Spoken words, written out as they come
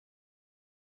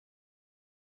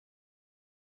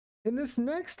In this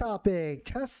next topic,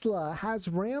 Tesla has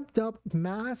ramped up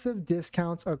massive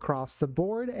discounts across the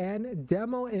board, and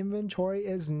demo inventory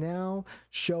is now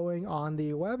showing on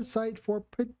the website for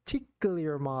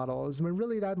particular models. I mean,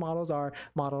 really, that models are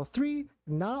Model 3,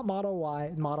 not Model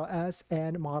Y, Model S,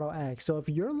 and Model X. So if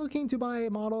you're looking to buy a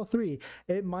Model 3,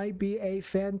 it might be a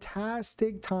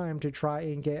fantastic time to try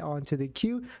and get onto the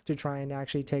queue to try and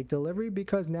actually take delivery,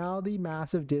 because now the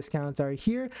massive discounts are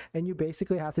here and you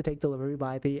basically have to take delivery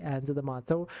by the end of the month.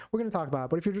 So we're going to talk about it.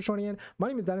 But if you're just joining in, my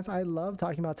name is Dennis. I love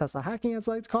talking about Tesla hacking, as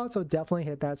it's called. So definitely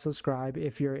hit that subscribe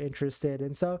if you're interested.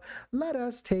 And so let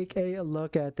us take a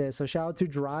look at this. So shout out to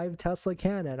Drive Tesla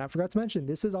Canada. And I forgot to mention,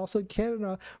 this is also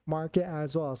Canada market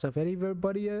as well. So if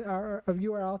anybody of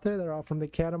you are out there that are from the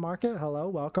Canada market, hello,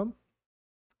 welcome.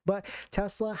 But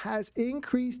Tesla has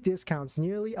increased discounts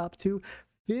nearly up to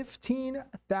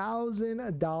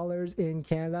 $15,000 in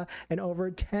Canada and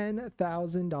over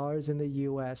 $10,000 in the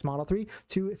US. Model 3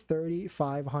 to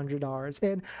 $3,500.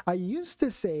 And I used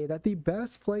to say that the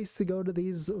best place to go to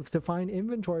these to find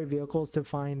inventory vehicles to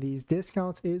find these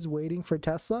discounts is waiting for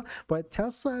Tesla, but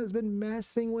Tesla has been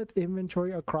messing with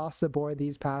inventory across the board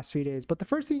these past few days. But the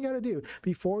first thing you got to do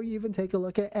before you even take a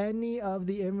look at any of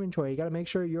the inventory, you got to make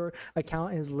sure your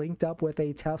account is linked up with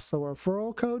a Tesla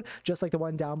referral code, just like the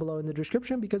one down below in the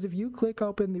description. Because if you click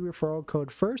open the referral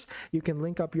code first, you can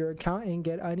link up your account and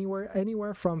get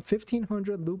anywhere from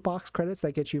 1,500 loot box credits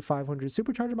that get you 500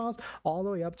 supercharger miles, all the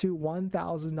way up to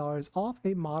 $1,000 off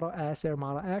a Model S or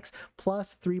Model X,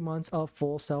 plus 3 months of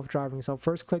full self-driving. So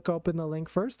first, click open the link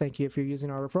first. Thank you if you're using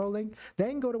our referral link.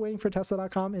 Then go to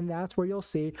waitingfortesla.com, and that's where you'll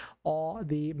see all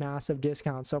the massive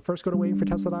discounts. So first, go to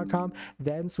waitingfortesla.com,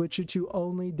 then switch it to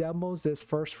only demos, this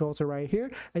first filter right here,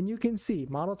 and you can see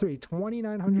Model 3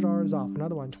 $2,900 off.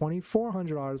 Another one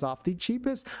 $2,400 off. The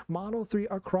cheapest Model 3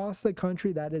 across the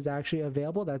country that is actually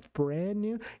available, that's brand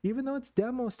new, even though it's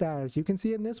demo status. You can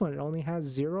see in this one it only has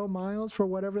 0 miles for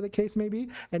whatever the case may be,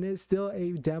 and is still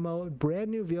a demo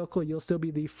brand new vehicle. You'll still be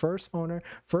the first owner,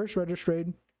 first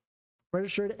registered,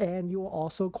 and you will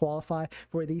also qualify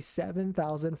for the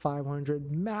 $7,500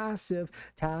 massive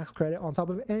tax credit on top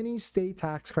of any state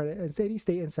tax credit and any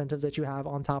state incentives that you have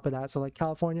on top of that. So like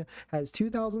California has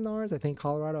 $2,000, I think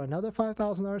Colorado another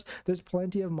 $5,000. There's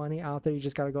plenty of money out there. You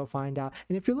just got to go find out.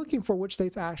 And if you're looking for which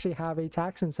states actually have a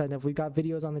tax incentive, we've got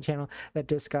videos on the channel that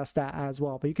discuss that as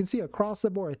well. But you can see across the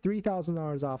board,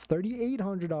 $3,000 off,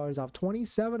 $3,800 off,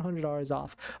 $2,700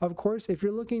 off. Of course, if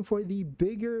you're looking for the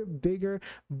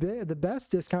the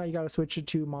best discount, you got to switch it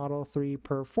to Model 3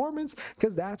 Performance,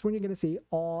 because that's when you're going to see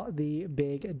all the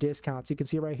big discounts. You can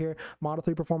see right here, Model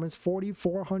 3 Performance,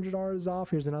 $4,400 off.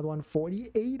 Here's another one,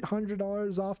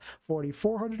 $4,800 off,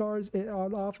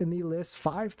 $4,400 off in the list,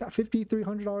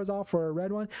 $5,300 off for a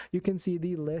red one. You can see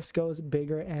the list goes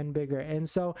bigger and bigger. And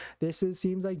so this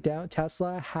seems like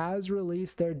Tesla has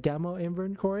released their demo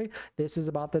inventory. This is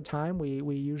about the time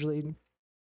we usually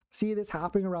see this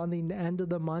happening around the end of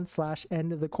the month /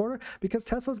 end of the quarter, because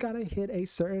Tesla's got to hit a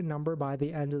certain number by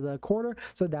the end of the quarter.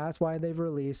 So that's why they've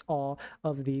released all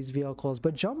of these vehicles.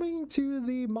 But jumping to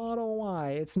the Model Y,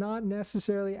 it's not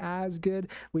necessarily as good.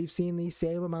 We've seen the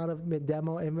same amount of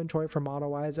demo inventory for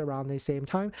Model Ys around the same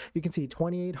time. You can see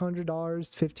 $2,800,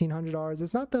 $1,500.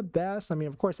 It's not the best. I mean,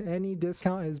 of course, any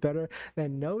discount is better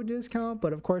than no discount.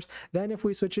 But of course, then if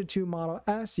we switch it to Model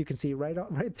S, you can see right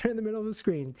there in the middle of the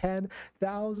screen,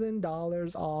 $10,000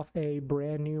 off a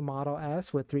brand new Model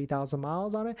S with 3,000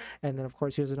 miles on it. And then of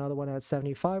course here's another one at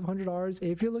 $7,500.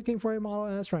 If you're looking for a Model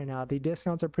S right now, the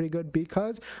discounts are pretty good,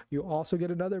 because you also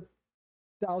get another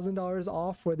 $1,000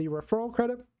 off for the referral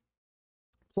credit,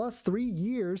 plus 3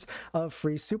 years of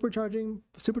free supercharging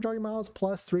miles,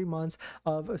 plus 3 months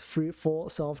of free full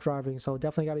self-driving. So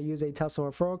definitely got to use a Tesla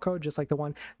referral code, just like the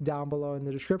one down below in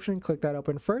the description. Click that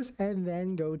open first, and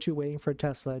then go to waiting for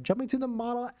Tesla. Jumping to the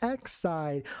Model X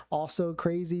side, also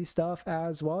crazy stuff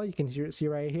as well. You can see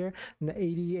right here,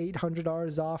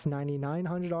 $8,800 off,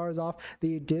 $9,900 off.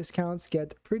 The discounts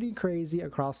get pretty crazy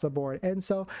across the board. And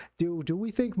so do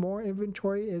we think more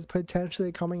inventory is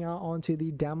potentially coming out onto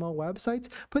the demo websites?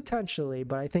 Potentially,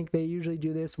 but I think they usually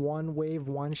do this one wave,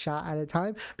 one shot at a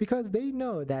time, because they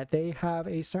know that they have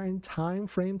a certain time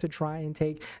frame to try and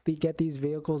get these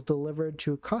vehicles delivered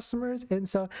to customers. And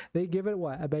so they give it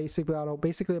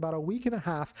basically about a week and a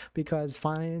half, because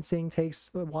financing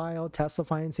takes a while. Tesla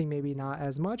financing maybe not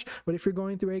as much, but if you're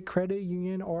going through a credit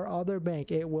union or other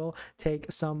bank, it will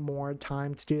take some more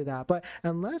time to do that. But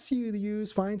unless you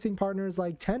use financing partners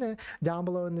like Tenet down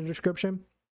below in the description,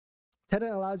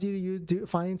 Tenet allows you to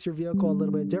finance your vehicle a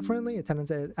little bit differently.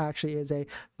 Tenet actually is a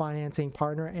financing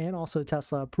partner and also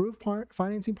Tesla approved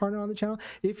financing partner on the channel.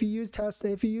 If you use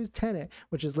Tenet,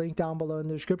 which is linked down below in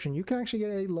the description, you can actually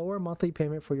get a lower monthly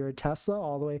payment for your Tesla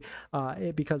all the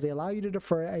way because they allow you to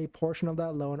defer a portion of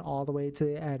that loan all the way to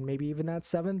the end, maybe even that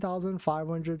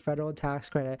 $7,500 federal tax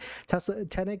credit.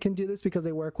 Tenet can do this because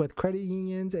they work with credit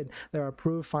unions and they're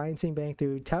approved financing bank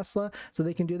through Tesla, so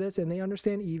they can do this and they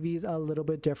understand EVs a little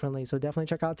bit differently. So definitely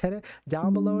check out Tenet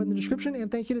down below in the description,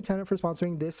 and thank you to Tenet for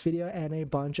sponsoring this video and a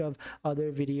bunch of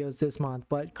other videos this month.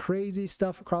 But crazy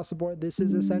stuff across the board. This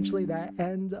is essentially that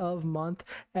end of month,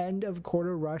 end of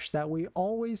quarter rush that we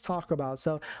always talk about.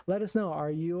 So let us know,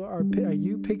 are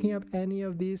you picking up any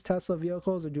of these Tesla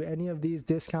vehicles, or do any of these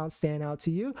discounts stand out to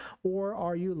you, or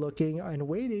are you looking and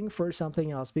waiting for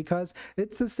something else? Because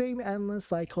it's the same endless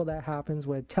cycle that happens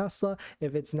with Tesla.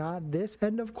 If it's not this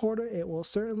end of quarter, it will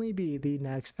certainly be the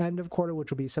next end of quarter,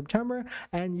 which will be September,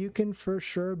 and you can for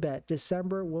sure bet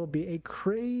December will be a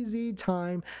crazy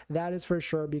time. That is for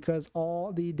sure, because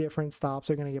all the different stops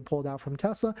are going to get pulled out from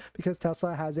Tesla, because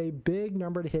Tesla has a big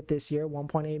number to hit this year,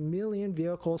 1.8 million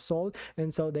vehicles sold,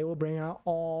 and so they will bring out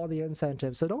all the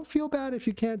incentives. So don't feel bad if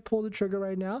you can't pull the trigger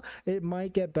right now. It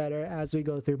might get better as we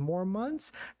go through more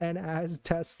months and as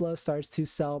Tesla starts to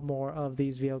sell more of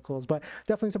these vehicles. But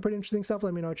definitely some pretty interesting stuff.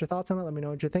 Let me know what your thoughts on it. Let me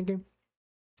know what you're thinking.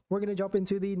 We're going to jump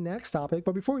into the next topic,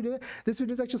 but before we do it, this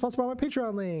video is actually sponsored by my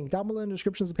Patreon link. Down below in the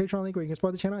description is a Patreon link where you can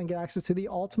support the channel and get access to the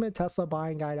ultimate Tesla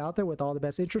buying guide out there with all the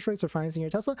best interest rates for financing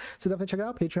your Tesla. So definitely check it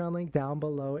out. Patreon link down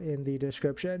below in the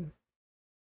description.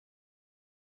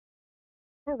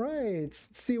 All right, let's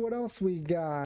see what else we got.